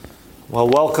Well,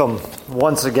 welcome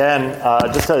once again.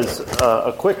 Just as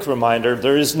a quick reminder,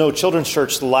 there is no children's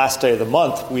church the last day of the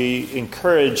month. We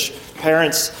encourage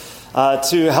parents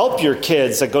to help your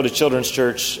kids that go to children's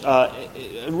church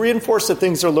reinforce the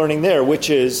things they're learning there, which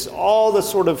is all the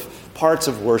sort of parts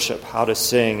of worship: how to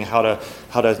sing, how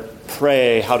to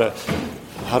pray, how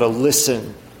to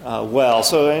listen well.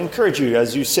 So I encourage you,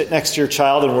 as you sit next to your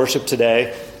child in worship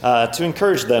today, to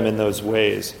encourage them in those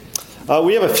ways.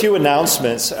 We have a few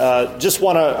announcements. Just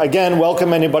want to, again,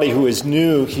 welcome anybody who is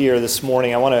new here this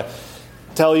morning. I want to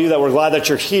tell you that we're glad that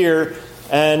you're here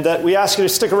and that we ask you to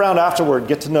stick around afterward,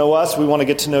 get to know us. We want to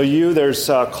get to know you. There's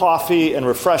coffee and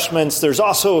refreshments. There's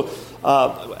also,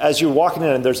 as you're walking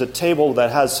in, there's a table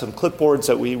that has some clipboards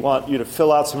that we want you to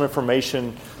fill out some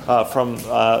information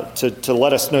to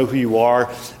let us know who you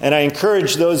are. And I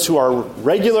encourage those who are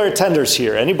regular attenders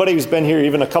here, anybody who's been here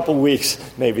even a couple weeks,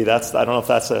 maybe I don't know if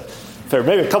that's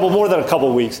maybe a couple more than a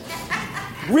couple weeks.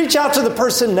 Reach out to the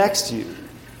person next to you.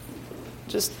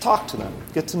 Just talk to them.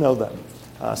 Get to know them,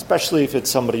 especially if it's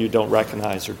somebody you don't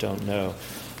recognize or don't know.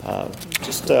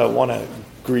 Just want to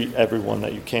greet everyone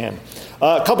that you can.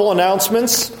 A couple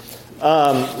announcements.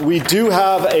 We do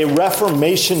have a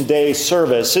Reformation Day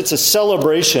service. It's a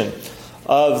celebration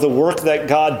of the work that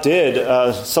God did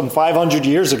some 500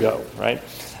 years ago, right?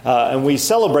 And we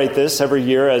celebrate this every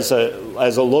year as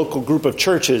a local group of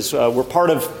churches. We're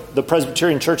part of the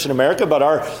Presbyterian Church in America, but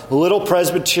our little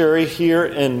presbytery here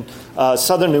in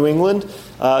southern New England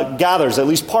gathers, at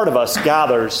least part of us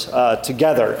gathers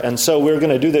together. And so we're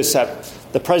going to do this at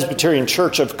the Presbyterian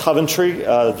Church of Coventry.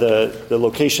 The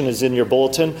location is in your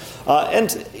bulletin.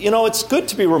 And, it's good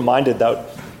to be reminded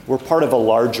that we're part of a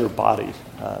larger body,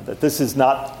 that this is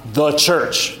not the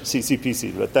church,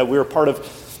 CCPC, but that we're part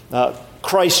of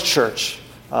Christ Church,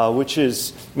 which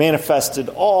is manifested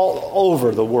all over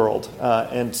the world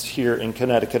and here in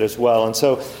Connecticut as well. And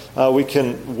so we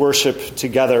can worship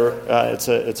together.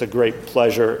 It's a great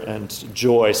pleasure and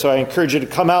joy. So I encourage you to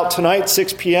come out tonight,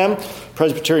 6 p.m.,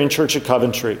 Presbyterian Church of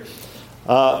Coventry.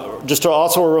 Just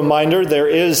also a reminder, there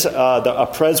is a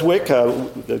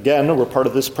Preswick. Again, we're part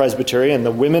of this presbytery, and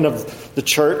the women of the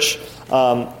church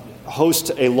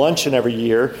host a luncheon every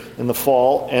year in the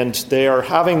fall, and they are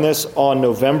having this on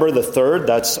November the 3rd.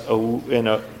 That's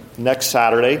next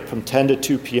Saturday from 10 to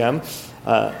 2 p.m.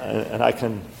 And I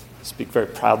can speak very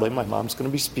proudly. My mom's going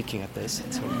to be speaking at this.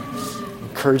 And so I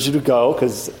encourage you to go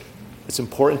because it's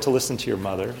important to listen to your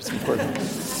mother. It's important.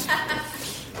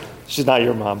 She's not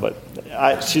your mom,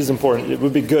 but she's important. It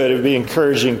would be good. It would be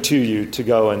encouraging to you to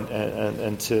go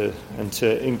and to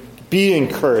be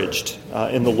encouraged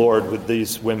in the Lord with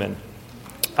these women.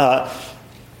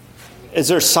 Is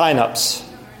there sign-ups?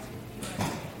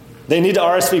 They need to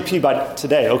RSVP by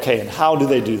today. Okay, and how do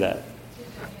they do that?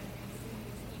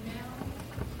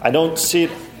 I don't see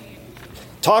it.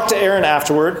 Talk to Erin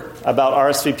afterward about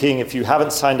RSVPing. If you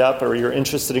haven't signed up or you're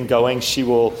interested in going, she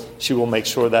will make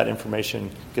sure that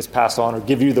information gets passed on or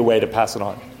give you the way to pass it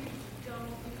on.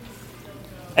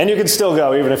 And you can still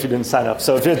go even if you didn't sign up.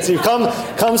 So if you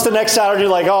comes to next Saturday, you're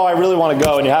like, oh, I really want to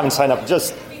go, and you haven't signed up,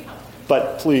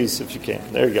 but please, if you can.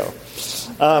 There you go.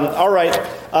 All right.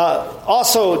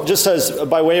 Also, just as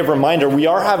by way of reminder, we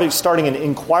are starting an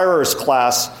Inquirers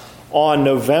class on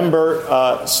November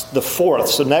the 4th,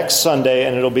 so next Sunday,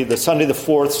 and it'll be the Sunday the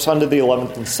 4th, Sunday the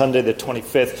 11th, and Sunday the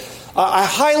 25th. I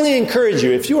highly encourage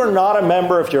you, if you are not a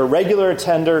member, if you're a regular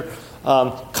attender,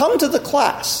 come to the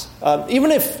class.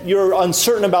 Even if you're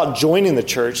uncertain about joining the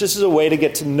church, this is a way to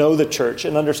get to know the church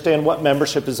and understand what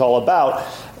membership is all about.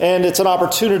 And it's an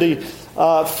opportunity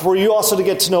for you also to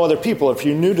get to know other people if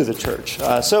you're new to the church.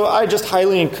 So I just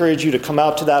highly encourage you to come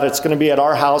out to that. It's going to be at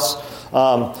our house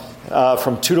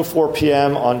from 2 to 4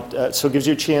 p.m. So it gives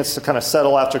you a chance to kind of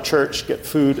settle after church, get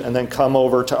food, and then come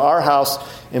over to our house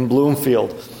in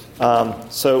Bloomfield.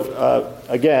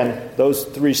 Again, those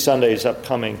 3 Sundays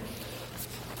upcoming.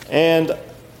 And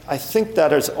I think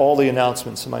that is all the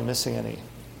announcements. Am I missing any?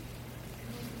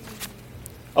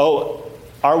 Oh,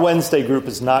 our Wednesday group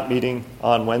is not meeting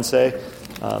on Wednesday.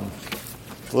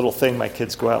 Little thing my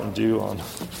kids go out and do on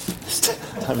this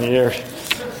time of year.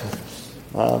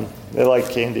 They like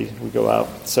candy. We go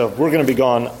out. So we're going to be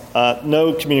gone.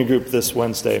 No community group this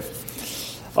Wednesday.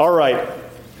 All right.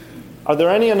 Are there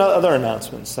any other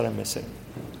announcements that I'm missing?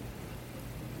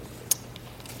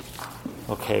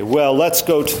 Okay, well, let's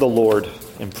go to the Lord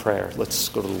in prayer. Let's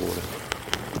go to the Lord.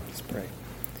 Let's pray.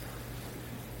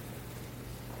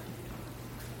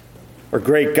 Our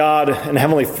great God and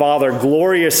Heavenly Father,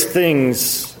 glorious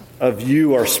things of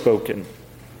you are spoken.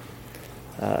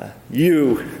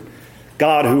 You,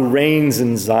 God who reigns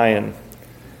in Zion.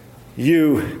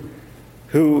 You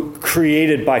who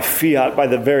created by fiat, by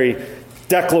the very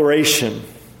declaration,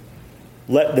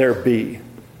 let there be.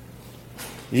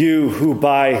 You who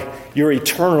by your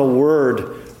eternal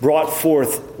word brought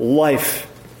forth life.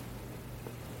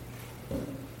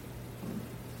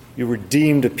 You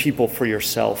redeemed a people for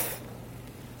yourself.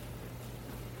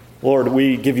 Lord,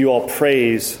 we give you all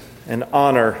praise and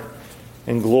honor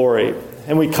and glory.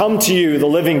 And we come to you, the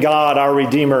living God, our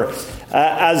Redeemer,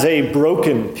 as a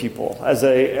broken people, as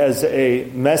a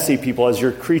messy people, as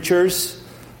your creatures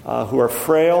who are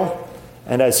frail,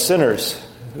 and as sinners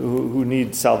who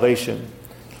need salvation.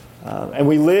 And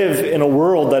we live in a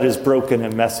world that is broken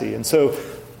and messy. And so,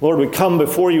 Lord, we come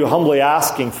before you humbly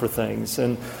asking for things.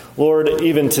 And Lord,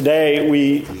 even today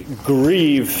we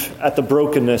grieve at the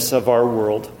brokenness of our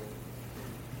world.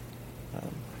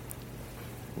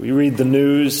 We read the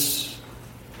news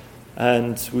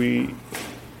and we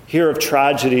hear of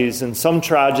tragedies, and some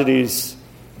tragedies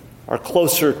are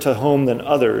closer to home than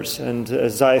others. And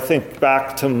as I think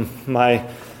back to my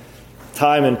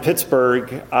time in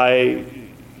Pittsburgh, I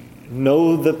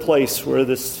know the place where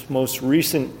this most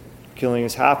recent killing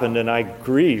has happened, and I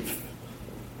grieve.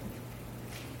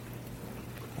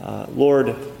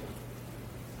 Lord,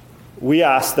 we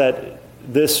ask that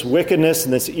this wickedness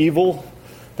and this evil,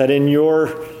 that in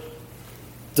your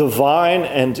divine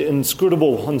and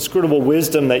inscrutable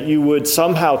wisdom, that you would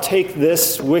somehow take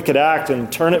this wicked act and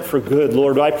turn it for good.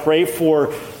 Lord, I pray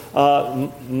for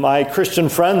my Christian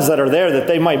friends that are there, that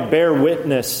they might bear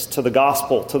witness to the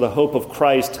gospel, to the hope of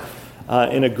Christ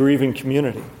in a grieving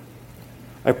community.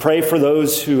 I pray for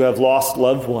those who have lost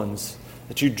loved ones,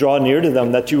 that you draw near to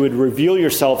them, that you would reveal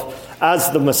yourself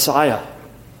as the Messiah,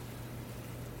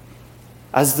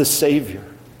 as the Savior.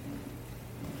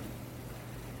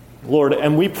 Lord,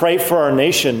 and we pray for our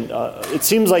nation. It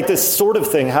seems like this sort of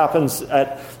thing happens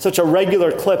at such a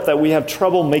regular clip that we have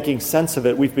trouble making sense of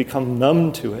it. We've become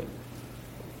numb to it.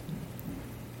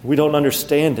 We don't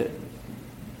understand it.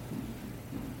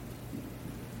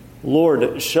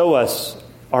 Lord, show us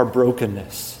our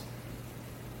brokenness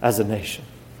as a nation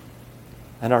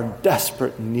and our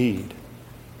desperate need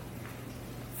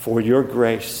for your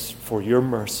grace, for your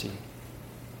mercy,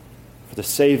 for the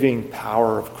saving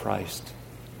power of Christ.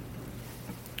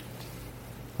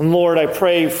 And Lord, I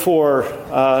pray for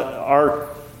our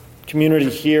community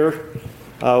here.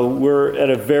 We're at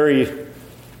a very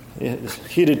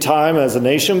heated time as a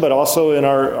nation, but also in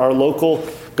our local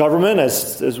government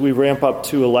as we ramp up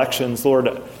to elections.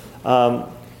 Lord,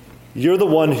 you're the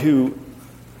one who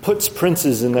puts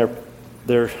princes in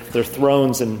their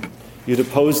thrones and you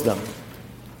depose them.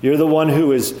 You're the one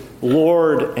who is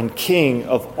Lord and King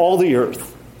of all the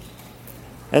earth.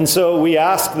 And so we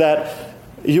ask that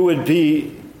you would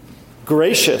be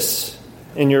gracious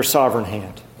in your sovereign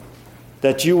hand,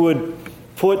 that you would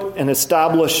put and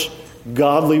establish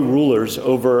godly rulers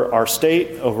over our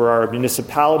state, over our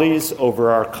municipalities,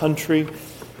 over our country,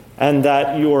 and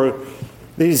that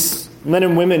these men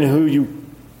and women who you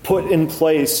put in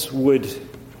place would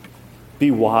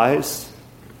be wise,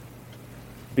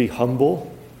 be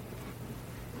humble,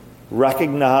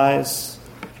 recognize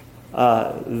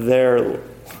their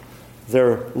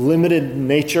limited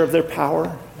nature of their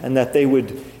power, and that they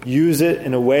would use it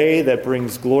in a way that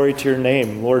brings glory to your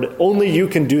name. Lord, only you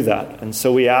can do that. And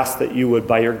so we ask that you would,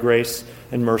 by your grace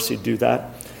and mercy, do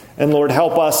that. And Lord,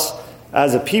 help us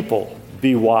as a people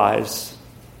be wise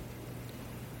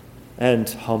and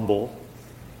humble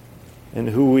in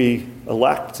who we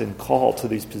elect and call to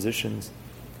these positions.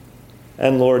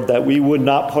 And Lord, that we would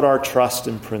not put our trust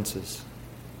in princes,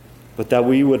 but that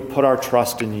we would put our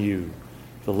trust in you,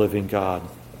 the living God.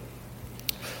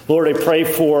 Lord, I pray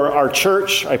for our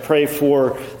church. I pray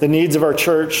for the needs of our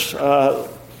church.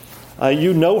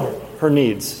 You know her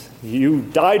needs. You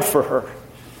died for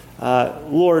her.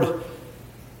 Lord,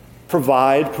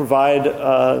 provide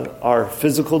our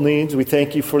physical needs. We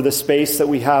thank you for the space that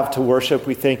we have to worship.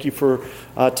 We thank you for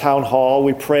Town Hall.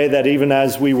 We pray that even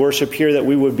as we worship here, that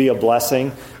we would be a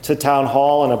blessing to Town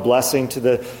Hall and a blessing to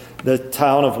the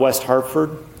town of West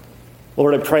Hartford.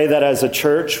 Lord, I pray that as a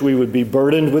church we would be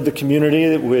burdened with the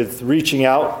community, with reaching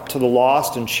out to the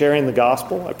lost and sharing the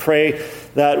gospel. I pray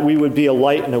that we would be a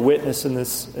light and a witness in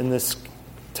this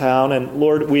town. And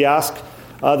Lord, we ask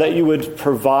that you would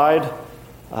provide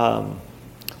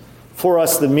for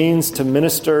us the means to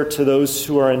minister to those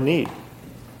who are in need.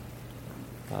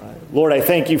 Lord, I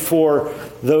thank you for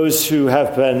those who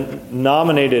have been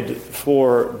nominated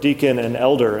for deacon and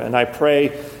elder, and I pray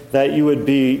that you would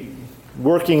be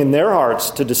working in their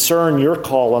hearts to discern your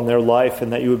call on their life,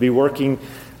 and that you would be working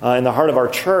in the heart of our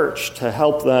church to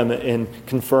help them in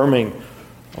confirming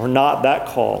or not that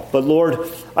call. But Lord,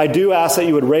 I do ask that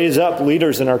you would raise up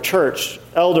leaders in our church,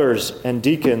 elders and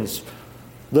deacons,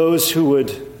 those who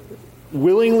would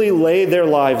willingly lay their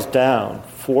lives down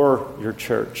for your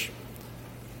church.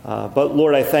 But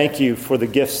Lord, I thank you for the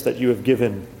gifts that you have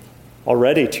given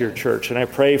already to your church. And I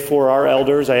pray for our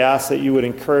elders. I ask that you would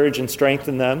encourage and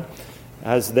strengthen them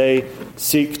as they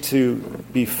seek to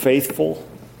be faithful,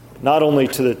 not only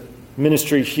to the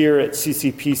ministry here at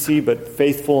CCPC, but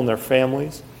faithful in their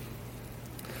families.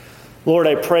 Lord,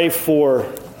 I pray for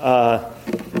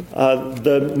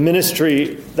the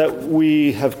ministry that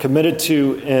we have committed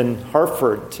to in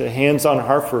Hartford, to Hands on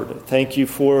Hartford. Thank you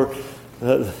for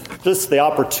just the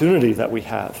opportunity that we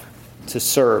have to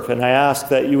serve. And I ask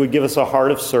that you would give us a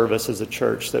heart of service as a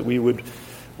church, that we would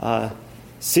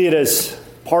see it as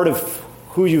part of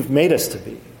who you've made us to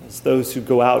be, as those who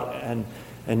go out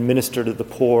and minister to the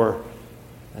poor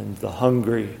and the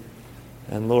hungry.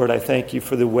 And Lord, I thank you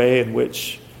for the way in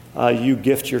which you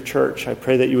gift your church. I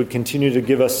pray that you would continue to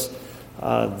give us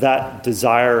that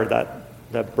desire,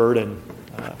 that burden.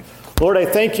 Lord, I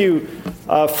thank you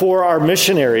for our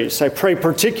missionaries. I pray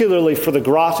particularly for the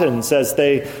Grottons as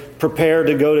they prepare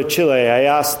to go to Chile. I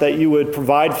ask that you would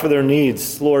provide for their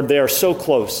needs. Lord, they are so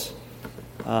close.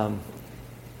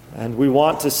 And we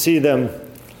want to see them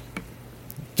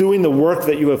doing the work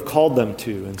that you have called them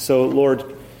to. And so, Lord,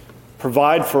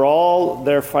 provide for all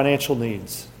their financial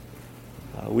needs.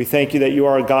 We thank you that you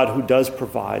are a God who does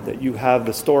provide, that you have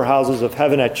the storehouses of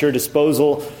heaven at your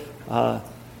disposal.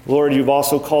 Lord, you've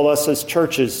also called us as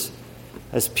churches,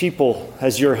 as people,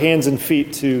 as your hands and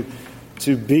feet to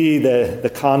be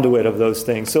the conduit of those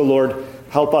things. So, Lord,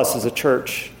 help us as a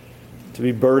church to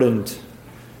be burdened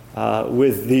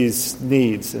with these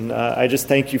needs. And I just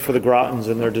thank you for the Grottons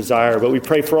and their desire. But we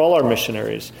pray for all our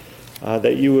missionaries,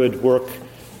 that you would work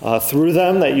through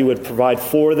them, that you would provide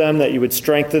for them, that you would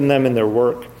strengthen them in their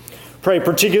work. Pray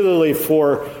particularly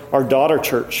for our daughter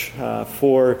church,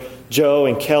 for Joe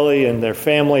and Kelly and their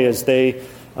family as they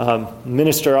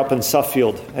minister up in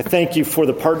Suffield. I thank you for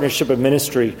the partnership of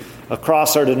ministry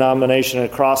across our denomination and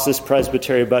across this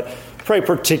presbytery, but pray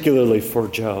particularly for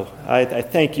Joe. I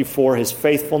thank you for his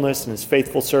faithfulness and his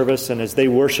faithful service, and as they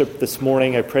worship this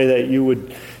morning, I pray that you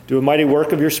would do a mighty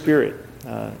work of your Spirit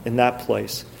in that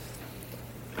place.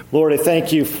 Lord, I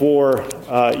thank you for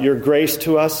your grace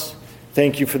to us.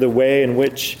 Thank you for the way in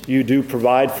which you do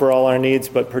provide for all our needs,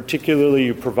 but particularly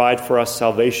you provide for us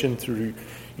salvation through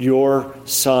your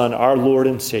Son, our Lord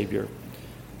and Savior.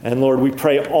 And Lord, we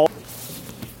pray all.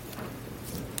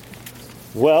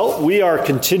 Well, we are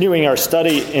continuing our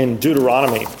study in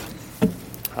Deuteronomy.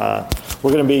 We're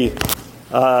going to be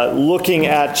looking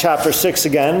at chapter 6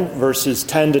 again, verses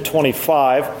 10 to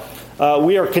 25.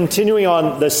 We are continuing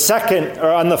on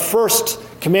the first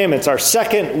commandments, our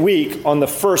second week on the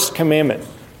first commandment.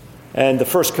 And the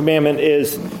first commandment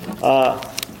is,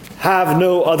 have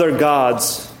no other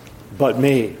gods but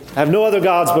me. Have no other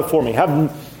gods before me.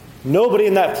 Have nobody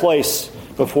in that place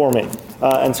before me.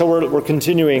 And so we're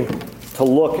continuing to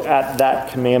look at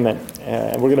that commandment.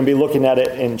 And we're going to be looking at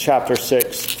it in chapter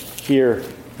 6 here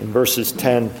in verses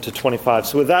 10 to 25.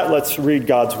 So with that, let's read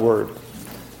God's word.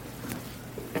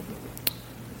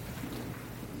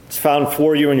 It's found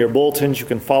for you in your bulletins. You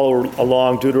can follow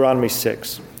along, Deuteronomy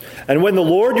 6. And when the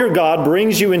Lord your God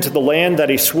brings you into the land that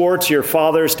he swore to your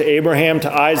fathers, to Abraham,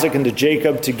 to Isaac, and to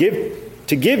Jacob, to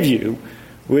give you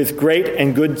with great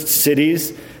and good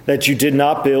cities that you did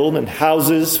not build, and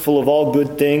houses full of all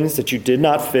good things that you did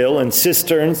not fill, and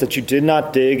cisterns that you did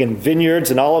not dig, and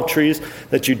vineyards and olive trees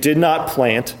that you did not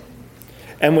plant,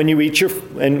 and when you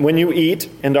eat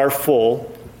and are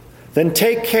full, then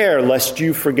take care lest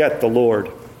you forget the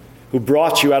Lord, who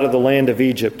brought you out of the land of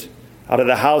Egypt, out of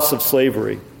the house of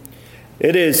slavery.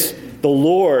 It is the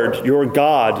Lord your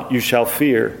God you shall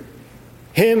fear.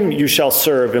 Him you shall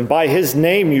serve, and by his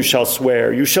name you shall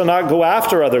swear. You shall not go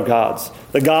after other gods,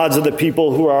 the gods of the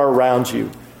people who are around you.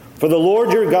 For the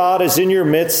Lord your God is in your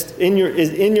midst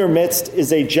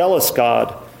is a jealous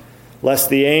God, lest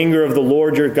the anger of the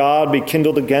Lord your God be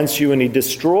kindled against you, and he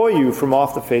destroy you from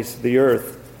off the face of the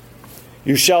earth.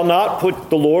 You shall not put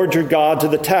the Lord your God to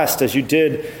the test as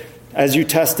you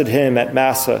tested him at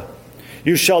Massah.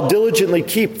 You shall diligently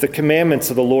keep the commandments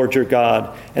of the Lord your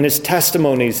God, and his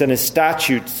testimonies and his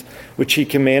statutes which he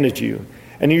commanded you.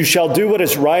 And you shall do what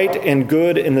is right and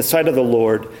good in the sight of the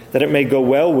Lord, that it may go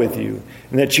well with you,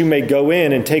 and that you may go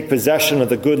in and take possession of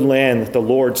the good land that the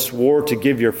Lord swore to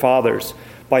give your fathers,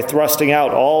 by thrusting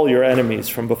out all your enemies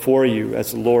from before you,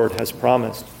 as the Lord has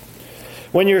promised.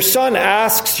 When your son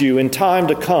asks you in time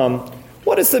to come,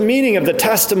 what is the meaning of the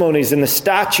testimonies and the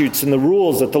statutes and the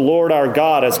rules that the Lord our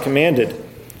God has commanded?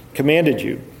 commanded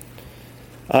you.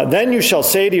 Then you shall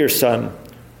say to your son,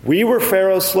 we were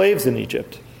Pharaoh's slaves in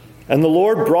Egypt, and the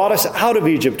Lord brought us out of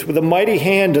Egypt with a mighty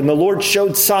hand, and the Lord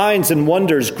showed signs and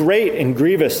wonders, great and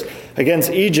grievous,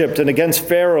 against Egypt and against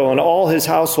Pharaoh and all his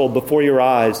household before your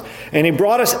eyes. And he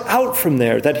brought us out from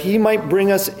there, that he might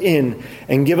bring us in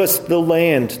and give us the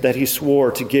land that he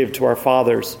swore to give to our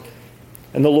fathers.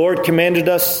 And the Lord commanded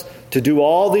us to do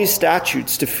all these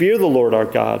statutes, to fear the Lord our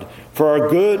God, for our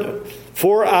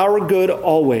good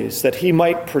always, that he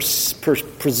might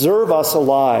preserve us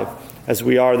alive as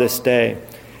we are this day.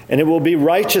 And it will be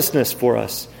righteousness for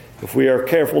us if we are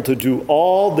careful to do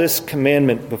all this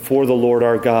commandment before the Lord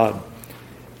our God,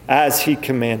 as he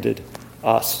commanded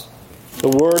us. The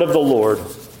word of the Lord.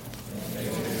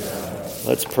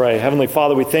 Let's pray. Heavenly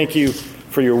Father, we thank you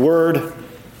for your word.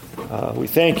 We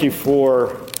thank you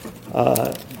for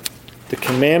the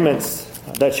commandments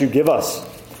that you give us.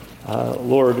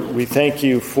 Lord, we thank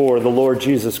you for the Lord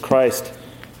Jesus Christ,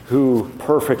 who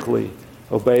perfectly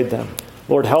obeyed them.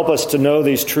 Lord, help us to know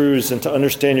these truths and to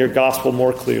understand your gospel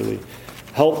more clearly.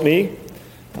 Help me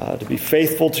to be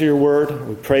faithful to your word.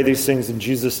 We pray these things in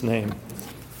Jesus' name.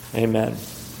 Amen.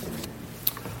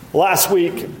 Last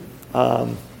week,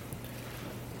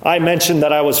 I mentioned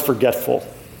that I was forgetful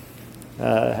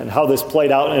and how this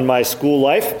played out in my school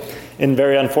life in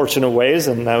very unfortunate ways,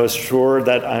 and I was sure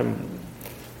that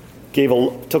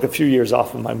took a few years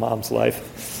off of my mom's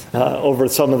life over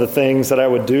some of the things that I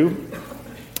would do.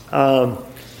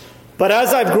 But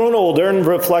as I've grown older and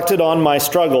reflected on my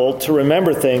struggle to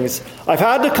remember things, I've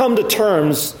had to come to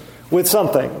terms with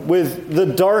something, with the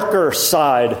darker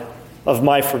side of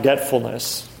my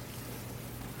forgetfulness.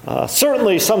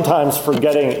 Certainly, sometimes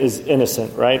forgetting is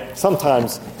innocent, right?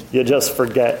 Sometimes you just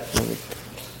forget.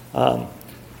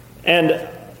 And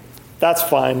that's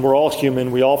fine. We're all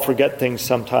human. We all forget things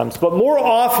sometimes. But more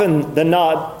often than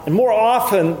not, and more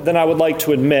often than I would like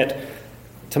to admit,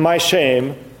 to my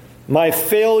shame, my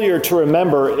failure to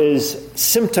remember is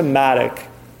symptomatic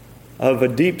of a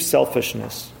deep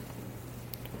selfishness.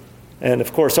 And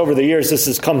of course, over the years, this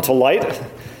has come to light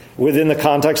within the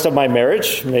context of my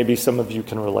marriage. Maybe some of you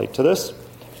can relate to this.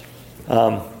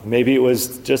 Maybe it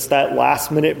was just that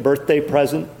last-minute birthday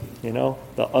present,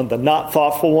 the not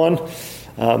thoughtful one.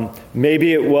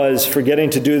 Maybe it was forgetting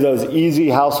to do those easy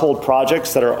household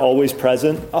projects that are always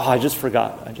present. Oh, I just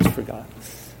forgot.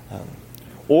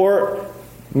 Or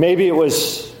maybe it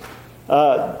was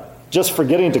just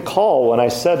forgetting to call when I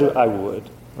said I would,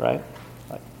 right?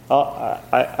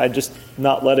 I just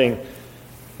not letting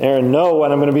Aaron know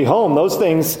when I'm going to be home. Those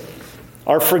things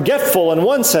are forgetful in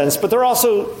one sense, but they're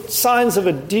also signs of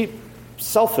a deep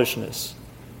selfishness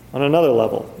on another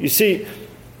level. You see,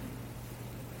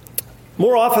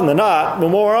 more often than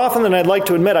I'd like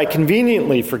to admit, I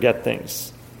conveniently forget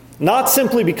things. Not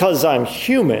simply because I'm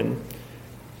human,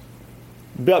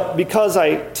 but because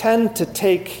I tend to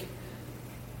take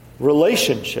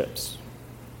relationships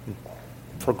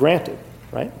for granted,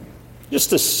 right?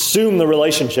 Just assume the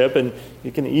relationship, and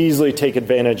you can easily take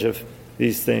advantage of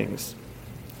these things.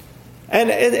 And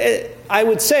I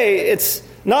would say it's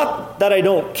not that I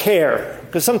don't care,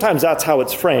 because sometimes that's how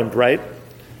it's framed, right?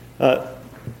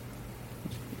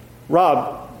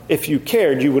 Rob, if you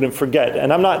cared, you wouldn't forget.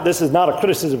 And this is not a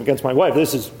criticism against my wife.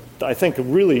 This is, I think,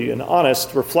 really an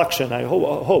honest reflection. I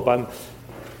hope I'm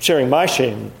sharing my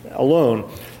shame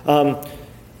alone. But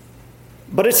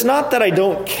it's not that I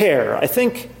don't care. I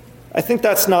think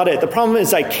that's not it. The problem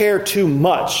is I care too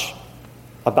much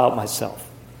about myself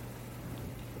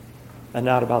and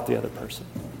not about the other person.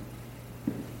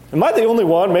 Am I the only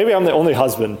one? Maybe I'm the only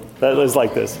husband that is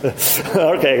like this.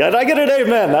 Okay, did I get an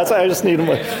amen? I just need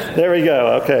one. There we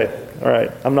go. Okay, all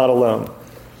right. I'm not alone.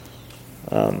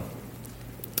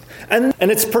 And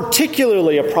it's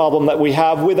particularly a problem that we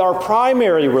have with our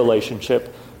primary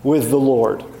relationship with the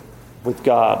Lord, with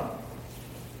God.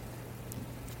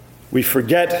 We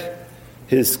forget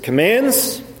his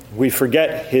commands, we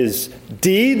forget his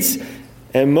deeds,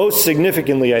 and most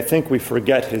significantly, I think we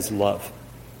forget his love.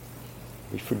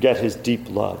 We forget his deep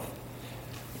love.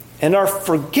 And our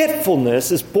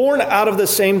forgetfulness is born out of the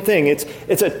same thing.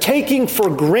 It's a taking for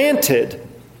granted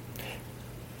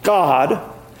God,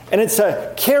 and it's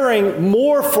a caring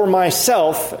more for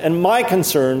myself and my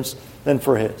concerns than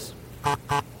for his.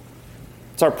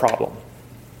 It's our problem.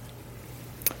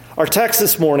 Our text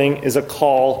this morning is a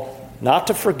call not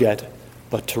to forget,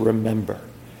 but to remember.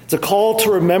 It's a call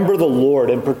to remember the Lord,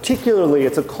 and particularly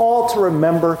it's a call to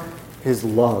remember his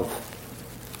love.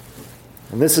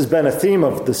 And this has been a theme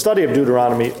of the study of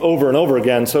Deuteronomy over and over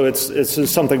again, so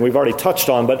it's something we've already touched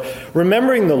on, but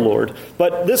remembering the Lord.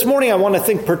 But this morning I want to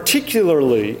think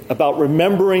particularly about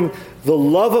remembering the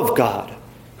love of God,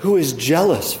 who is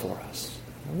jealous for us.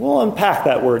 We'll unpack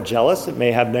that word jealous. It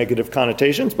may have negative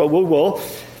connotations, but we will.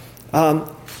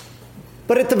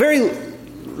 But at the very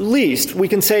least, we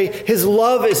can say his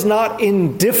love is not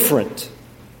indifferent.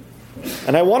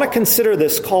 And I want to consider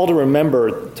this call to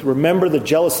remember the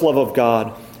jealous love of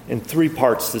God in three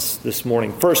parts this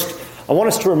morning. First, I want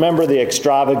us to remember the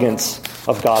extravagance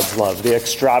of God's love, the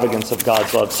extravagance of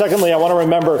God's love. Secondly, I want to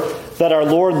remember that our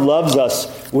Lord loves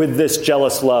us with this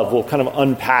jealous love. We'll kind of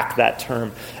unpack that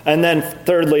term. And then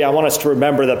thirdly, I want us to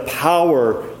remember the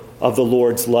power of the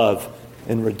Lord's love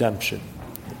in redemption.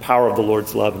 The power of the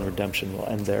Lord's love in redemption will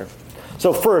end there.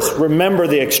 So first, remember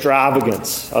the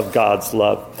extravagance of God's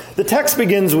love. The text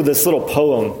begins with this little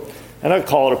poem. And I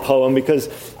call it a poem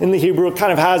because in the Hebrew it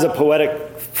kind of has a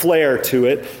poetic flair to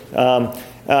it.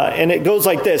 And it goes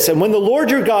like this. And when the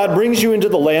Lord your God brings you into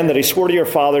the land that he swore to your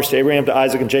fathers, to Abraham, to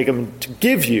Isaac, and Jacob, to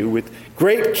give you with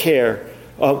great care,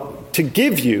 to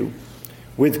give you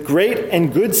with great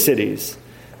and good cities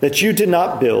that you did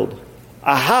not build,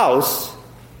 a house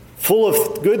full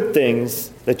of good things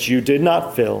that you did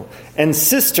not fill, and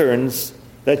cisterns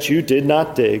that you did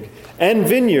not dig, and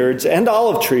vineyards and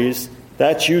olive trees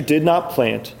that you did not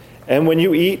plant. And when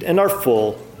you eat and are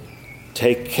full,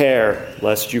 take care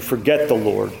lest you forget the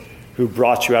Lord who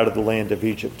brought you out of the land of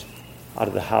Egypt, out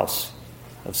of the house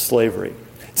of slavery.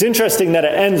 It's interesting that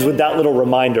it ends with that little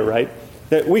reminder, right?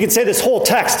 That we could say this whole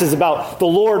text is about the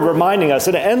Lord reminding us,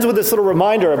 and it ends with this little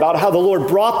reminder about how the Lord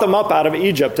brought them up out of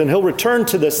Egypt, and he'll return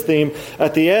to this theme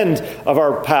at the end of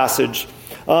our passage.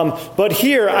 But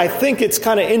here, I think it's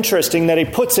kind of interesting that he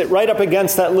puts it right up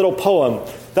against that little poem,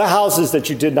 the houses that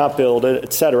you did not build,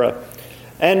 etc.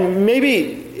 And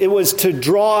maybe it was to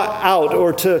draw out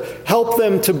or to help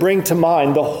them to bring to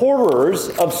mind the horrors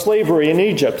of slavery in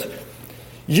Egypt.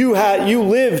 You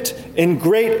lived in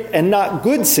great and not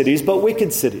good cities, but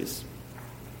wicked cities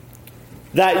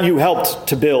that you helped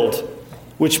to build,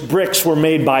 which bricks were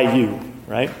made by you,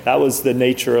 right? That was the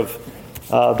nature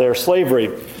of their slavery.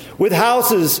 With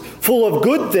houses full of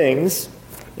good things,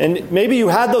 and maybe you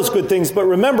had those good things, but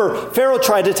remember, Pharaoh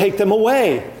tried to take them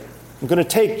away. I'm going to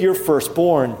take your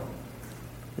firstborn.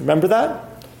 Remember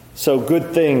that? So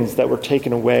good things that were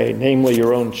taken away, namely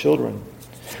your own children.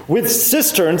 With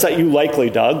cisterns that you likely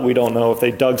dug. We don't know if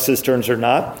they dug cisterns or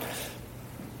not.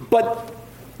 But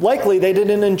likely they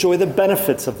didn't enjoy the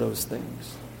benefits of those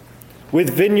things. With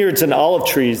vineyards and olive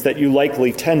trees that you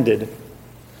likely tended,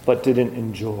 but didn't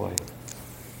enjoy.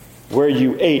 Where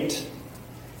you ate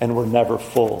and were never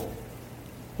full.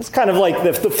 It's kind of like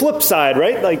the flip side,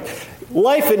 right? Like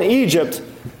life in Egypt,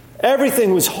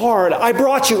 everything was hard. I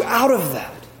brought you out of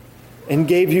that and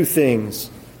gave you things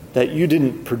that you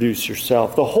didn't produce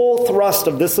yourself. The whole thrust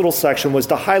of this little section was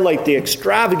to highlight the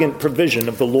extravagant provision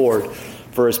of the Lord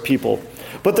for his people.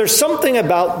 But there's something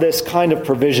about this kind of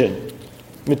provision,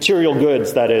 material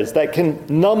goods that is, that can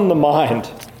numb the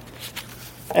mind.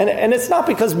 And it's not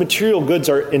because material goods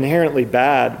are inherently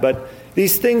bad, but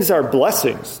these things are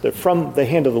blessings. They're from the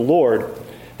hand of the Lord.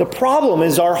 The problem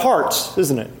is our hearts,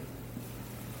 isn't it?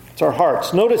 It's our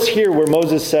hearts. Notice here where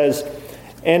Moses says,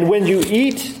 and when you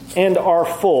eat and are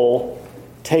full,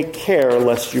 take care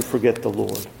lest you forget the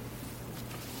Lord.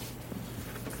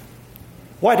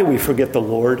 Why do we forget the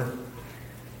Lord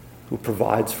who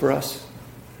provides for us?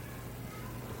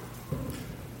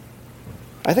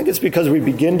 I think it's because we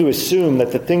begin to assume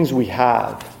that the things we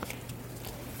have,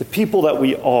 the people that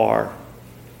we are,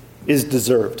 is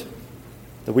deserved,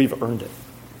 that we've earned it.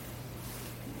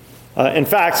 In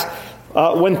fact,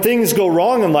 when things go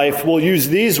wrong in life, we'll use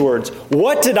these words.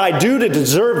 What did I do to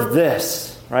deserve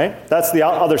this? Right? That's the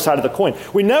other side of the coin.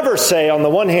 We never say, on the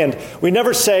one hand, we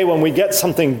never say when we get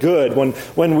something good,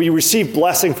 when we receive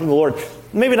blessing from the Lord,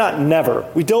 maybe not never.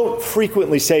 We don't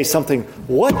frequently say something,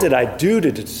 what did I do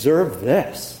to deserve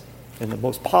this? In the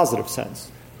most positive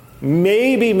sense.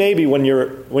 Maybe when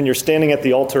you're standing at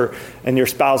the altar and your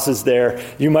spouse is there,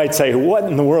 you might say, what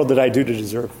in the world did I do to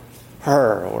deserve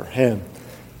her or him?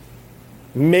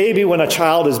 Maybe when a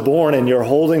child is born and you're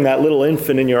holding that little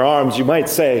infant in your arms, you might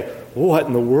say, what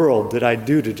in the world did I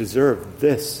do to deserve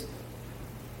this?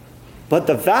 But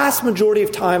the vast majority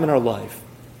of time in our life,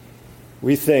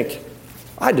 we think,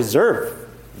 I deserve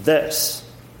this.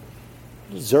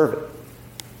 I deserve it.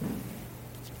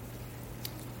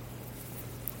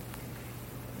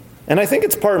 And I think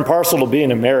it's part and parcel to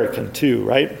being American too,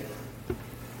 right?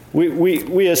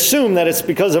 we assume that it's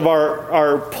because of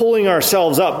our pulling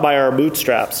ourselves up by our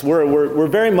bootstraps. We're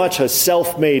very much a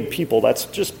self-made people. That's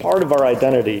just part of our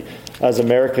identity as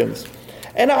Americans.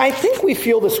 And I think we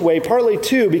feel this way partly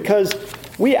too because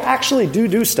we actually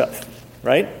do stuff,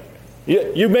 right?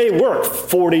 You may work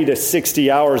 40 to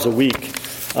 60 hours a week,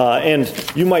 and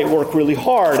you might work really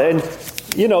hard, and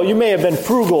you may have been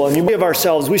frugal, and you may have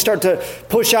ourselves. We start to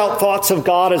push out thoughts of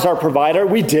God as our provider.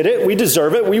 We did it. We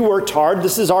deserve it. We worked hard.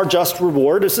 This is our just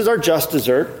reward. This is our just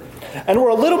desert. And we're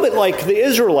a little bit like the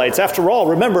Israelites. After all,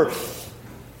 remember,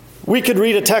 we could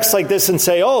read a text like this and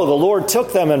say, oh, the Lord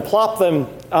took them and plopped them,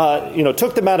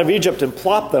 took them out of Egypt and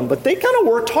plopped them. But they kind of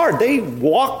worked hard. They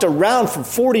walked around for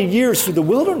 40 years through the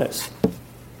wilderness.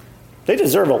 They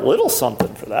deserve a little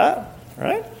something for that,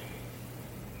 right?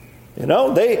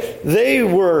 They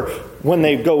were, when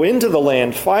they go into the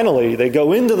land, finally, they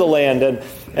go into the land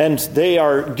and they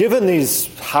are given these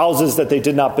houses that they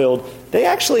did not build. They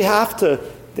actually have to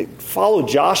follow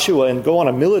Joshua and go on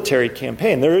a military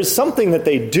campaign. There is something that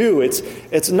they do.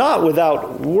 It's not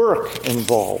without work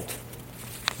involved.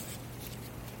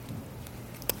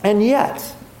 And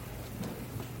yet,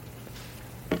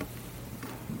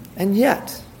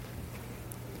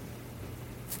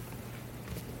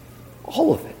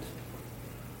 all of it,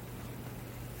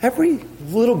 every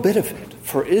little bit of it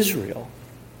for Israel,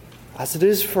 as it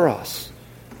is for us,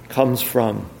 comes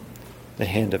from the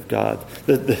hand of God.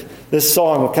 This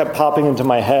song kept popping into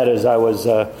my head as I was,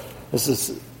 I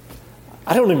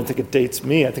don't even think it dates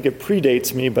me. I think it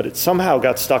predates me, but it somehow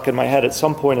got stuck in my head at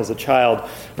some point as a child.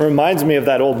 It reminds me of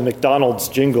that old McDonald's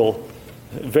jingle,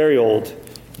 very old.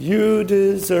 You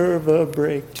deserve a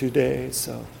break today,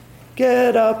 so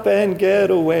get up and get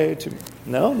away to...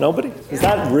 No? Nobody? Is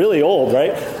that really old,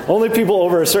 right? Only people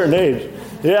over a certain age.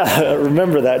 Yeah,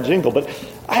 remember that jingle. But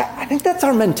I think that's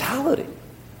our mentality.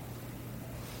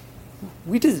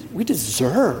 We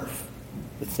deserve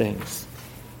the things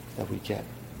that we get.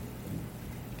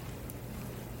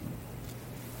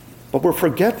 But we're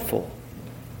forgetful.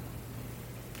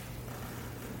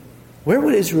 Where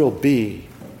would Israel be?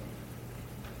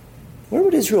 Where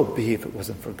would Israel be if it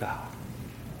wasn't for God?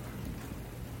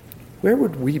 Where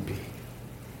would we be?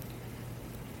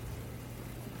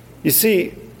 You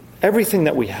see, everything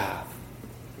that we have,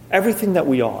 everything that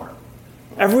we are,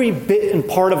 every bit and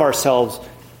part of ourselves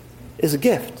is a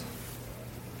gift.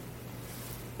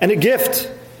 And a gift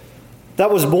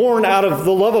that was born out of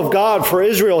the love of God for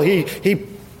Israel. He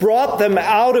brought them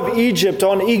out of Egypt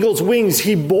on eagle's wings.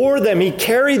 He bore them. He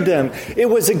carried them. It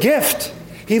was a gift.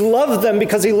 He loved them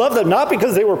because he loved them, not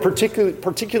because they were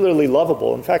particularly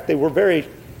lovable. In fact, they were very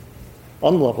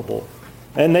unlovable.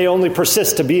 And they only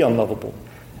persist to be unlovable.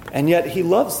 And yet he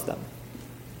loves them.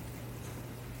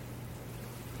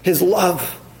 His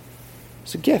love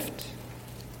is a gift.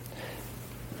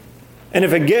 And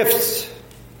if a gift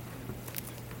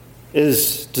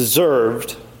is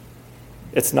deserved,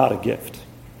 it's not a gift.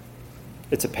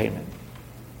 It's a payment.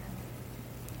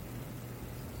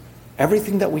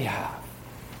 Everything that we have,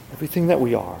 everything that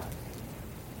we are,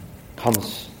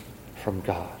 comes from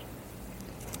God.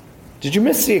 Did you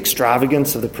miss the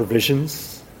extravagance of the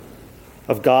provisions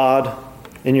of God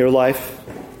in your life?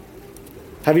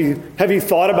 Have you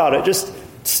thought about it? Just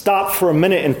stop for a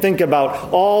minute and think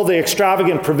about all the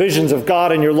extravagant provisions of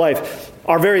God in your life.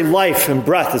 Our very life and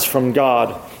breath is from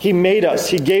God. He made us.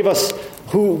 He gave us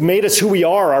who we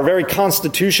are, our very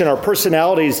constitution, our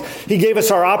personalities. He gave us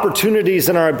our opportunities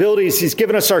and our abilities. He's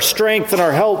given us our strength and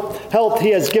our health. He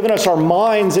has given us our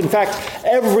minds. In fact,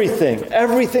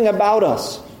 everything about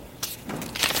us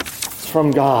is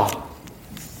from God.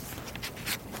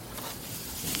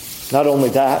 Not only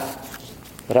that,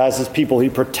 but as his people, he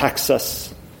protects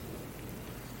us.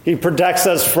 He protects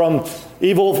us from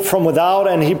evil from without,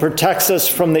 and he protects us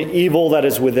from the evil that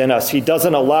is within us. He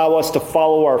doesn't allow us to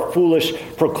follow our foolish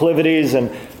proclivities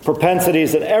and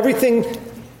propensities, and everything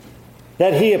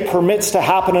that he permits to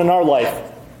happen in our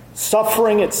life,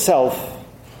 suffering itself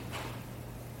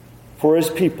for his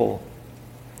people,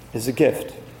 is a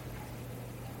gift.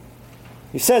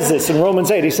 He says this in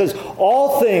Romans 8. He says,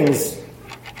 all things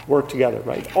work together,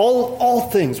 right?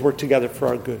 All things work together for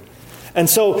our good. And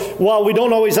so while we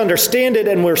don't always understand it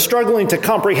and we're struggling to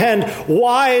comprehend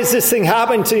why is this thing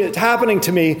happening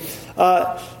to me,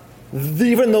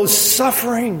 even those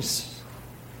sufferings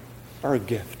are a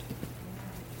gift.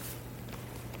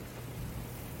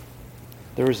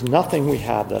 There is nothing we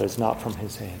have that is not from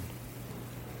his hand.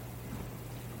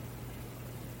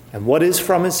 And what is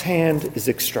from his hand is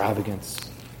extravagance.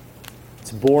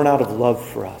 It's born out of love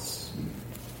for us.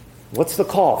 What's the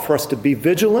call? For us to be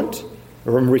vigilant,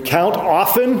 or recount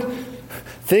often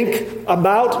think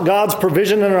about God's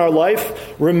provision in our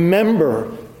life,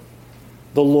 remember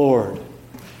the Lord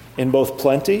in both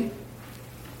plenty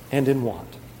and in want.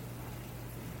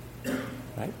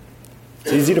 Right?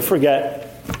 It's easy to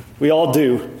forget. We all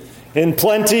do. In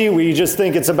plenty, we just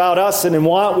think it's about us, and in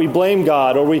want, we blame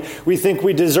God, or we think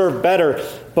we deserve better.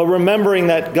 But remembering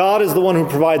that God is the one who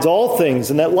provides all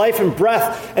things, and that life and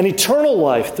breath and eternal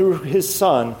life through his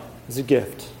Son is a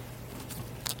gift.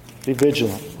 Be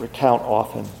vigilant, recount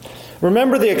often.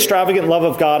 Remember the extravagant love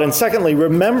of God, and secondly,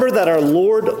 remember that our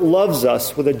Lord loves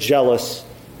us with a jealous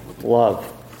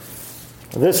love.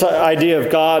 This idea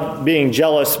of God being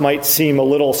jealous might seem a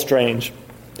little strange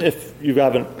if you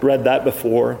haven't read that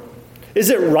before. Is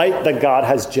it right that God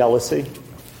has jealousy?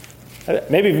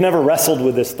 Maybe you've never wrestled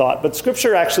with this thought, but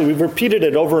Scripture actually, we've repeated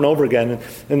it over and over again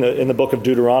in the book of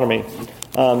Deuteronomy.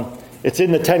 It's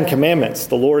in the Ten Commandments.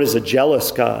 The Lord is a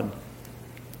jealous God.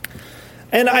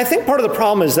 And I think part of the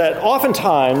problem is that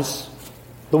oftentimes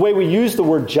the way we use the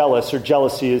word jealous or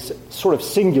jealousy is sort of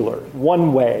singular,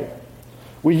 one way.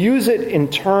 We use it in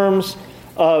terms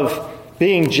of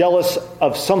being jealous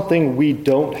of something we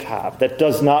don't have, that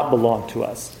does not belong to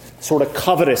us, sort of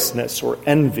covetousness or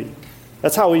envy.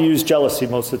 That's how we use jealousy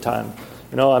most of the time.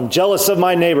 I'm jealous of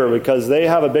my neighbor because they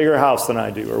have a bigger house than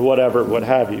I do, or whatever, what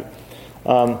have you.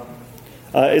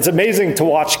 It's amazing to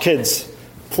watch kids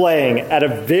playing at a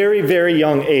very, very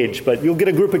young age, but you'll get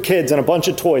a group of kids and a bunch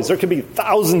of toys. There could be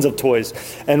thousands of toys,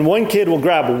 and one kid will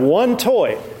grab one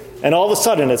toy, and all of a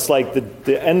sudden it's like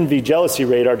the envy, jealousy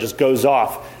radar just goes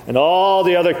off, and all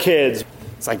the other kids,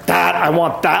 it's like, that, I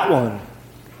want that one,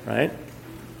 right?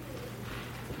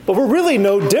 But we're really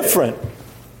no different.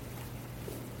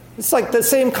 It's like the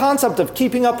same concept of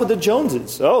keeping up with the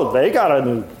Joneses. Oh, they got a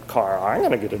new car. I'm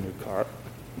going to get a new car.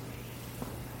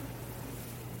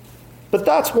 But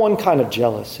that's one kind of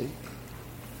jealousy.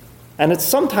 And it's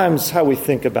sometimes how we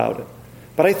think about it.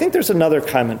 But I think there's another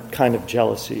kind of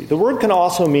jealousy. The word can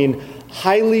also mean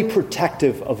highly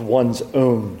protective of one's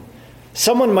own.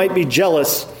 Someone might be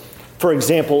jealous, for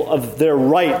example, of their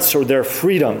rights or their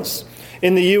freedoms.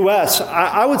 In the U.S.,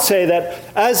 I would say that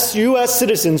as U.S.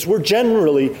 citizens, we're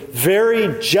generally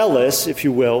very jealous, if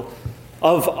you will,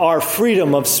 of our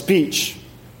freedom of speech.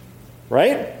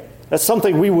 Right? That's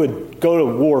something we would go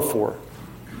to war for.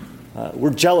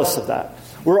 We're jealous of that.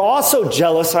 We're also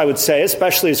jealous, I would say,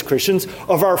 especially as Christians,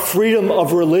 of our freedom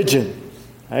of religion.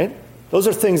 Right? Those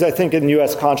are things I think in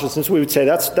U.S. consciousness we would say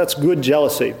that's good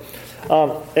jealousy.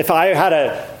 If I had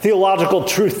a theological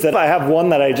truth that I have one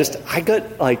that I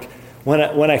get like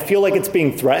when I feel like it's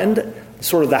being threatened,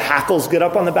 sort of the hackles get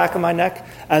up on the back of my neck,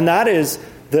 and that is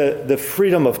the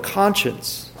freedom of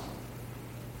conscience.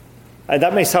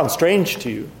 That may sound strange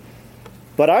to you,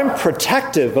 but I'm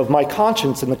protective of my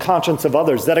conscience and the conscience of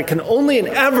others, that it can only and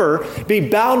ever be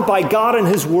bound by God and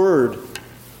His Word.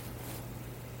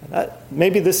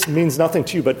 Maybe this means nothing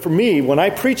to you, but for me, when I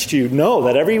preach to you, know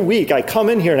that every week I come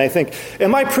in here and I think,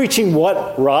 am I preaching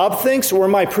what Rob thinks, or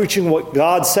am I preaching what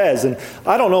God says? And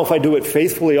I don't know if I do it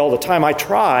faithfully all the time. I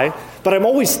try, but I'm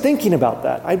always thinking about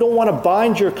that. I don't want to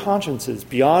bind your consciences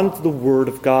beyond the Word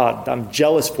of God. I'm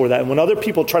jealous for that. And when other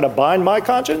people try to bind my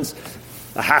conscience,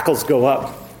 the hackles go up.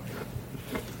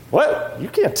 What? You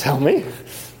can't tell me.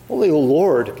 Only the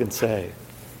Lord can say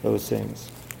those things.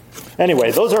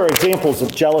 Anyway, those are examples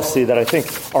of jealousy that I think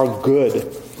are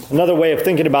good. Another way of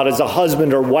thinking about it is a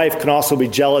husband or wife can also be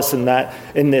jealous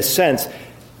in this sense.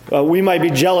 We might be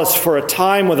jealous for a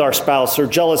time with our spouse, or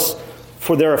jealous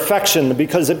for their affection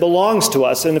because it belongs to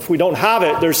us. And if we don't have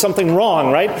it, there's something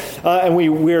wrong, right? And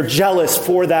we're jealous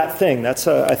for that thing. That's,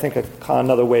 I think,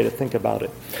 another way to think about it.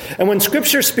 And when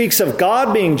Scripture speaks of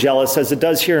God being jealous, as it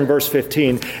does here in verse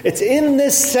 15, it's in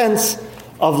this sense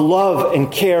of love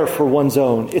and care for one's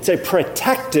own. It's a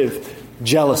protective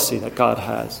jealousy that God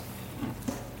has.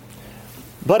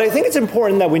 But I think it's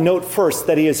important that we note first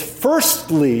that He is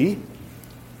firstly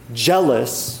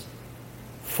jealous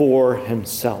for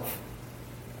Himself.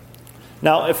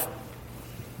 Now, if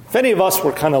any of us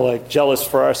were kind of like jealous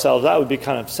for ourselves, that would be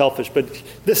kind of selfish. But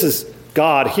this is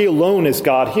God. He alone is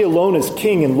God. He alone is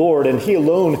King and Lord, and He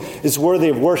alone is worthy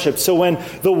of worship. So when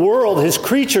the world, His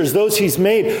creatures, those He's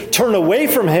made, turn away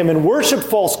from Him and worship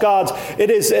false gods, it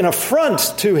is an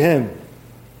affront to Him.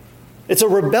 It's a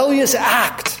rebellious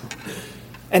act.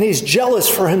 And He's jealous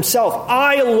for Himself.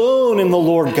 I alone am the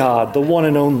Lord God, the one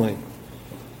and only.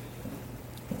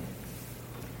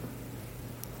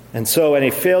 And so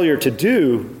any failure to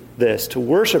do this, to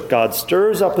worship God,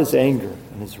 stirs up His anger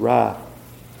and His wrath.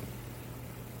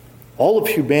 All of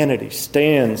humanity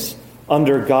stands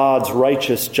under God's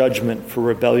righteous judgment for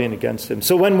rebellion against him.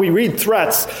 So when we read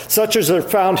threats, such as are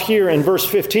found here in verse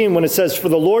 15, when it says, "For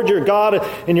the Lord your God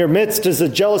in your midst is a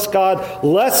jealous God,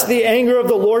 lest the anger of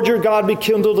the Lord your God be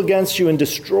kindled against you and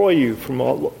destroy you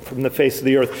from the face of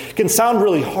the earth," it can sound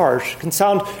really harsh, it can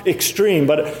sound extreme,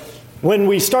 but when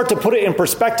we start to put it in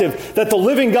perspective, that the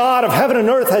living God of heaven and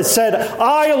earth has said,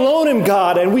 "I alone am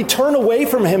God," and we turn away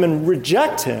from him and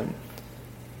reject him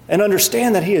and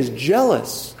understand that he is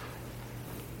jealous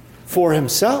for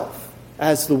himself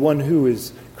as the one who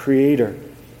is creator,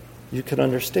 you can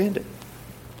understand it.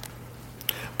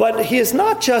 But he is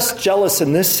not just jealous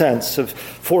in this sense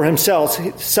for himself.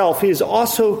 He is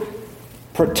also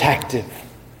protective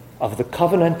of the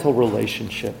covenantal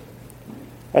relationship.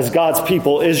 As God's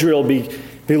people, Israel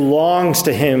belongs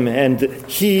to him, and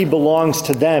he belongs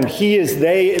to them. He is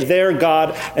their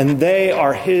God, and they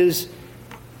are his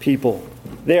people.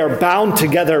 They are bound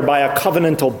together by a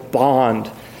covenantal bond.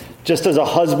 Just as a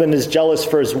husband is jealous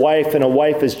for his wife and a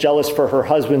wife is jealous for her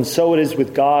husband, so it is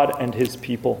with God and his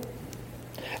people.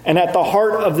 And at the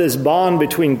heart of this bond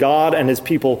between God and his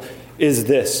people is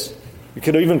this. We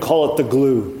could even call it the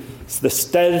glue. It's the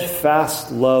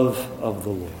steadfast love of the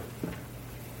Lord.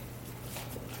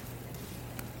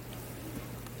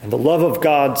 And the love of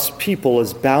God's people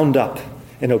is bound up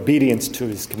in obedience to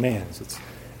his commands.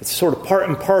 It's sort of part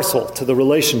and parcel to the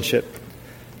relationship.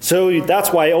 So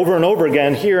that's why over and over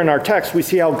again here in our text we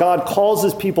see how God calls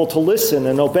his people to listen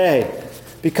and obey.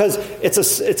 Because it's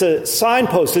a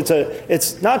signpost.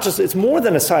 It's more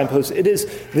than a signpost. It is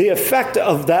the effect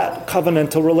of that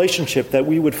covenantal relationship, that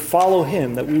we would follow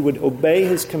him, that we would obey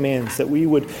his commands, that we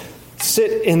would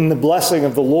sit in the blessing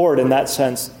of the Lord in that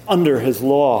sense under his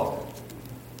law.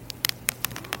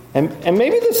 And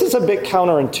maybe this is a bit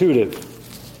counterintuitive.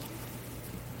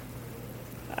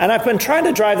 And I've been trying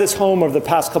to drive this home over the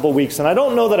past couple of weeks, and I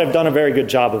don't know that I've done a very good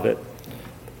job of it.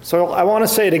 So I want to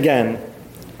say it again.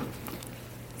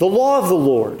 The law of the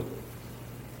Lord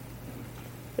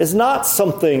is not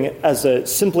something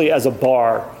simply as a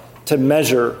bar to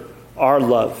measure our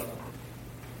love.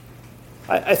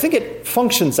 I think it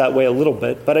functions that way a little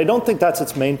bit, but I don't think that's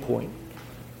its main point.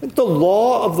 I think the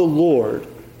law of the Lord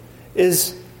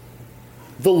is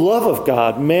the love of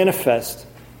God manifest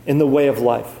in the way of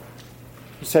life.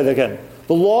 I'll say that again.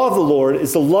 The law of the Lord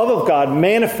is the love of God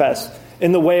manifest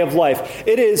in the way of life.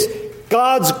 It is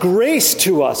God's grace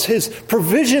to us, his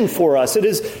provision for us. It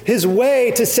is his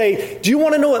way to say, do you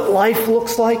want to know what life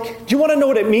looks like? Do you want to know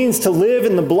what it means to live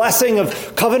in the blessing of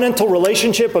covenantal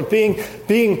relationship, of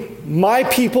being my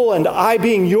people and I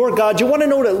being your God? Do you want to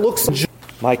know what it looks like?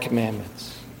 My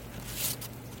commandments.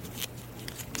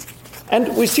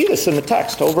 And we see this in the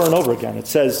text over and over again. It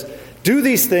says, do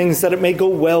these things that it may go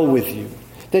well with you,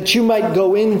 that you might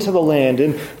go into the land,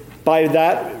 and by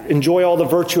that enjoy all the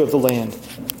virtue of the land.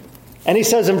 And he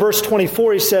says in verse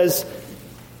 24, he says,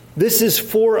 this is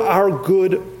for our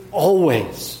good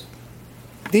always.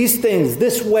 These things,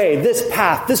 this way, this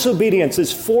path, this obedience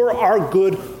is for our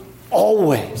good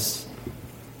always.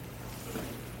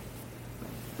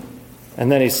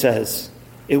 And then he says,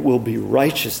 it will be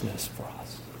righteousness for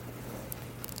us.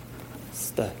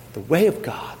 It's the way of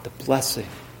God, the blessing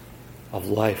of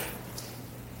life.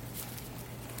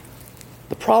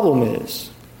 The problem is,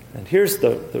 and here's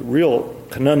the real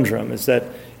conundrum, is that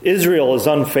Israel is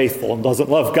unfaithful and doesn't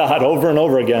love God over and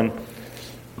over again.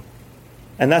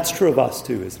 And that's true of us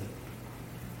too, isn't it?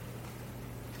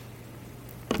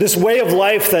 This way of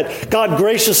life that God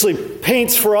graciously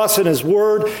paints for us in his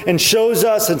word and shows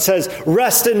us and says,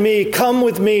 rest in me, come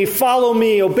with me, follow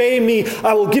me, obey me,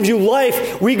 I will give you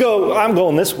life. We go, I'm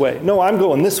going this way. No, I'm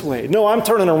going this way. No, I'm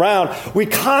turning around. We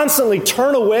constantly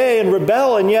turn away and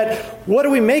rebel, and yet what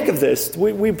do we make of this?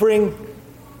 We bring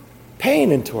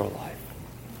pain into our life.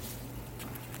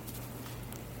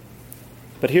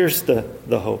 But here's the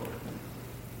hope.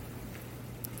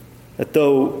 That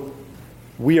though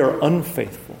we are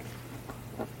unfaithful,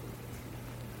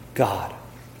 God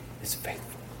is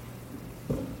faithful.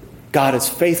 God is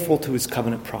faithful to his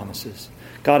covenant promises.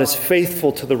 God is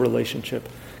faithful to the relationship.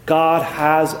 God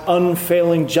has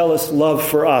unfailing, jealous love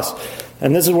for us.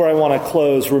 And this is where I want to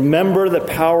close. Remember the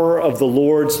power of the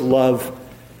Lord's love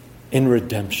in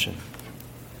redemption.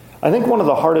 I think one of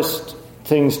the hardest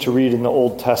things to read in the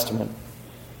Old Testament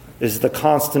is the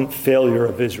constant failure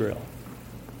of Israel.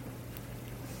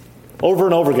 Over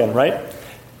and over again, right?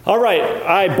 All right,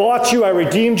 I bought you, I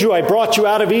redeemed you, I brought you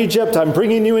out of Egypt, I'm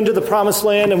bringing you into the promised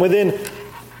land, and within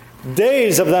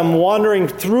Days of them wandering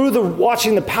through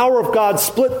watching the power of God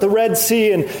split the Red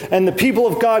Sea and the people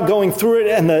of God going through it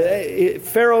and the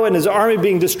Pharaoh and his army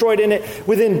being destroyed in it.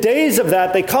 Within days of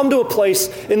that, they come to a place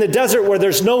in the desert where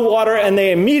there's no water, and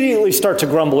they immediately start to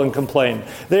grumble and complain.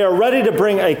 They are ready to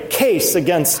bring a case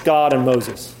against God and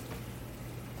Moses.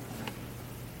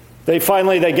 They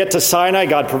get to Sinai.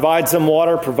 God provides them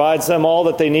water, provides them all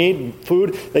that they need,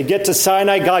 food. They get to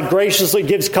Sinai. God graciously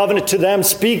gives covenant to them,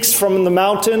 speaks from the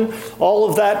mountain, all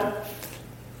of that.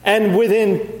 And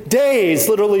within days,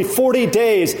 literally 40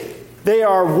 days, they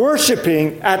are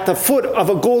worshiping at the foot of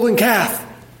a golden calf,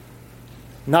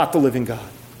 not the living God.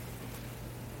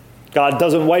 God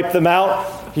doesn't wipe them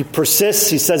out. He persists.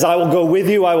 He says, I will go with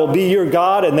you. I will be your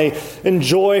God. And they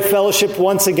enjoy fellowship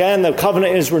once again. The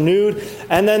covenant is renewed.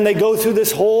 And then they go through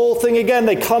this whole thing again.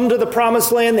 They come to the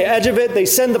promised land, the edge of it. They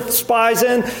send the spies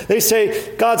in. They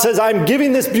say, God says, I'm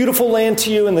giving this beautiful land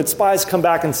to you. And the spies come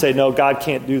back and say, no, God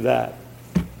can't do that.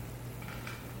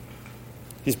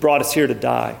 He's brought us here to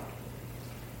die.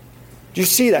 Do you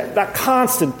see that? That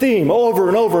constant theme over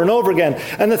and over and over again.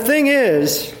 And the thing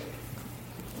is,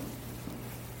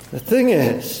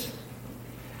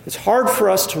 it's hard for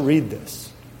us to read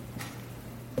this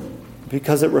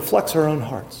because it reflects our own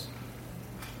hearts,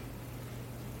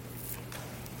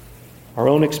 our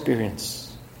own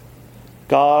experience.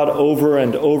 God over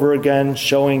and over again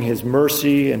showing his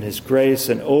mercy and his grace,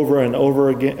 and over and over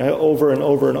again,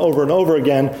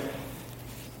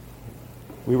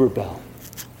 we rebel.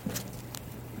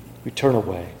 We turn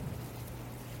away.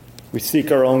 We seek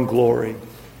our own glory.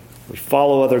 We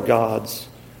follow other gods.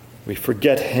 We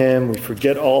forget him. We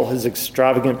forget all his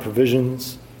extravagant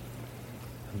provisions.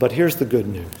 But here's the good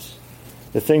news.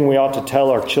 The thing we ought to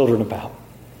tell our children about,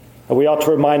 and we ought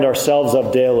to remind ourselves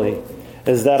of daily,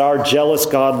 is that our jealous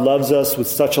God loves us with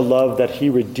such a love that he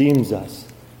redeems us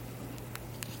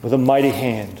with a mighty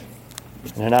hand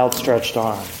and an outstretched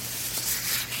arm.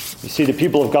 You see, the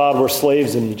people of God were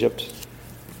slaves in Egypt.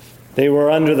 They were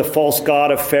under the false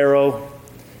god of Pharaoh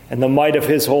and the might of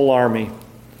his whole army.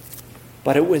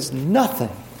 But it was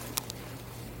nothing.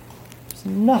 It was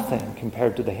nothing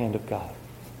compared to the hand of God,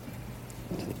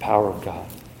 to the power of God.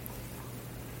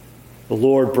 The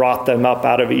Lord brought them up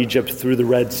out of Egypt through the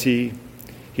Red Sea.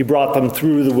 He brought them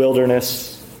through the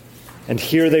wilderness. And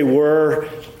here they were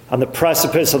on the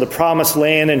precipice of the promised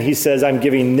land, and he says, I'm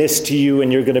giving this to you,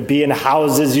 and you're going to be in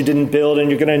houses you didn't build, and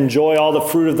you're going to enjoy all the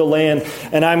fruit of the land,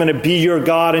 and I'm going to be your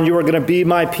God, and you are going to be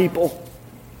my people.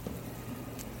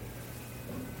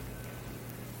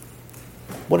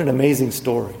 What an amazing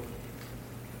story.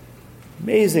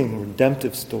 Amazing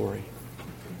redemptive story.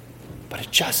 But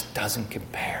it just doesn't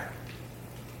compare.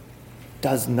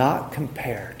 Does not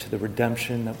compare to the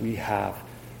redemption that we have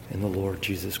in the Lord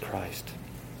Jesus Christ.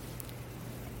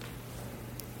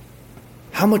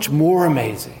 How much more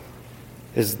amazing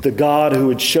is the God who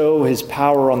would show his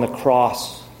power on the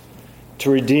cross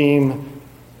to redeem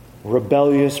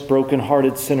rebellious,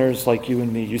 broken-hearted sinners like you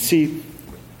and me. You see,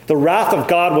 the wrath of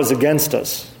God was against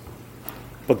us,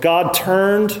 but God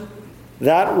turned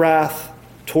that wrath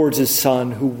towards his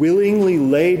Son, who willingly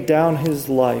laid down his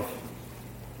life.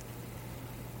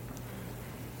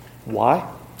 Why?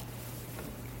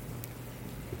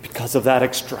 Because of that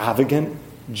extravagant,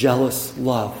 jealous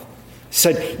love. He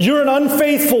said, you're an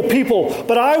unfaithful people,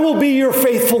 but I will be your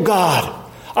faithful God.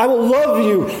 I will love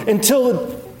you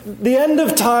until the end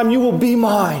of time. You will be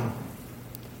mine,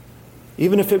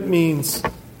 even if it means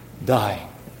dying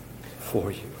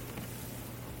for you.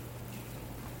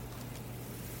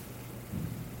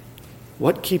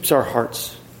 What keeps our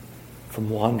hearts from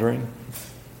wandering?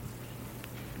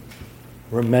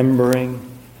 Remembering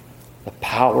the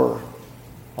power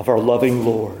of our loving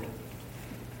Lord,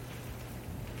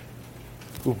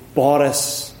 who bought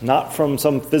us not from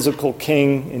some physical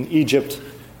king in Egypt,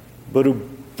 but who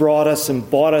brought us and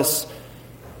bought us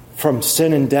from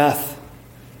sin and death,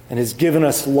 and has given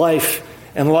us life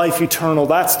and life eternal.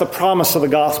 That's the promise of the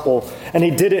gospel. And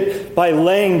he did it by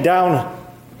laying down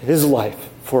his life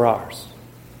for ours.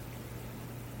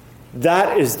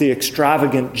 That is the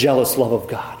extravagant, jealous love of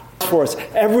God for us.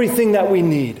 Everything that we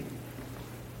need.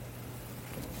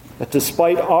 That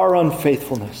despite our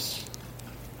unfaithfulness,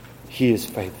 he is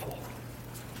faithful.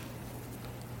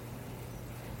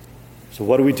 So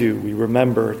what do? We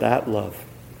remember that love.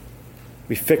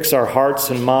 We fix our hearts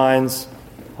and minds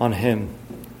on him.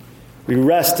 We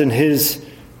rest in his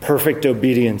perfect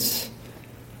obedience.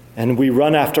 And we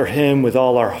run after him with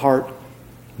all our heart,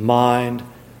 mind,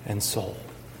 and soul.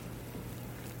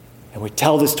 And we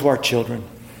tell this to our children.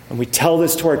 And we tell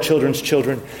this to our children's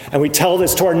children, and we tell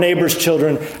this to our neighbors'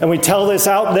 children, and we tell this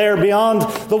out there beyond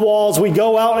the walls. We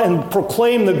go out and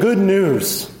proclaim the good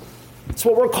news. It's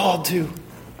what we're called to.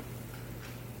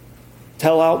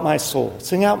 Tell out my soul.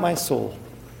 Sing out my soul.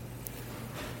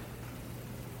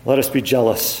 Let us be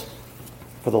jealous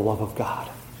for the love of God.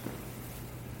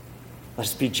 Let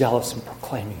us be jealous in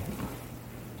proclaiming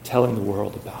it, telling the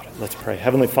world about it. Let's pray.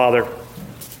 Heavenly Father,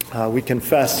 we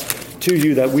confess to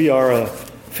you that we are a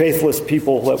faithless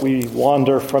people, that we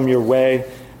wander from your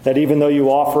way, that even though you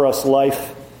offer us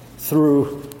life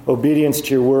through obedience to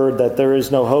your word, that there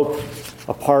is no hope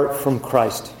apart from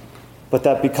Christ, but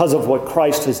that because of what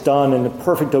Christ has done and the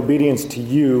perfect obedience to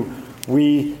you,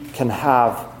 we can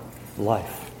have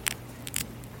life.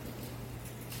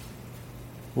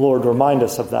 Lord, remind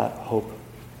us of that hope.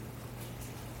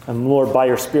 And Lord, by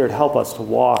your Spirit, help us to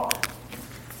walk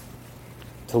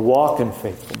in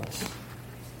faithfulness,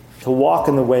 to walk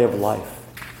in the way of life,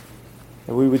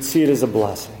 that we would see it as a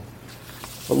blessing.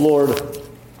 But Lord,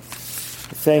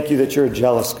 thank you that you're a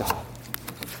jealous God,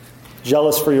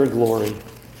 jealous for your glory,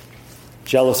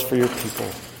 jealous for your people.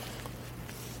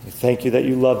 We thank you that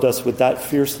you loved us with that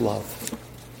fierce love.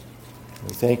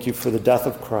 We thank you for the death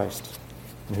of Christ,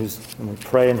 and we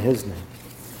pray in his name.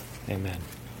 Amen.